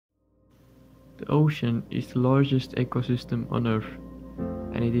The ocean is the largest ecosystem on Earth,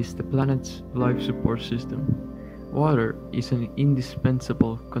 and it is the planet's life support system. Water is an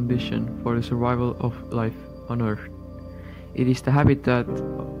indispensable condition for the survival of life on Earth. It is the habitat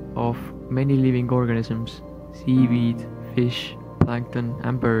of many living organisms, seaweed, fish, plankton,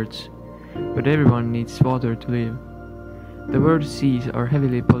 and birds, but everyone needs water to live. The world's seas are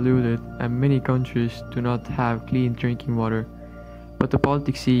heavily polluted and many countries do not have clean drinking water, but the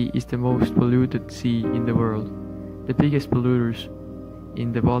Baltic Sea is the most polluted sea in the world. The biggest polluters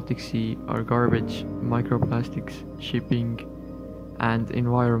in the Baltic Sea are garbage, microplastics, shipping, and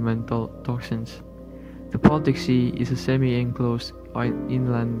environmental toxins. The Baltic Sea is a semi-enclosed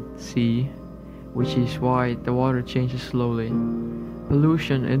inland sea, which is why the water changes slowly.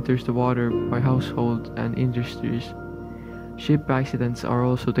 Pollution enters the water by households and industries. Ship accidents are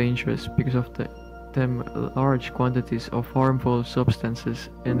also dangerous because of them large quantities of harmful substances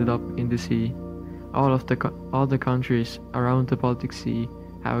ended up in the sea. All the countries around the Baltic Sea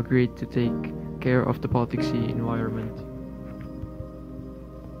have agreed to take care of the Baltic Sea environment.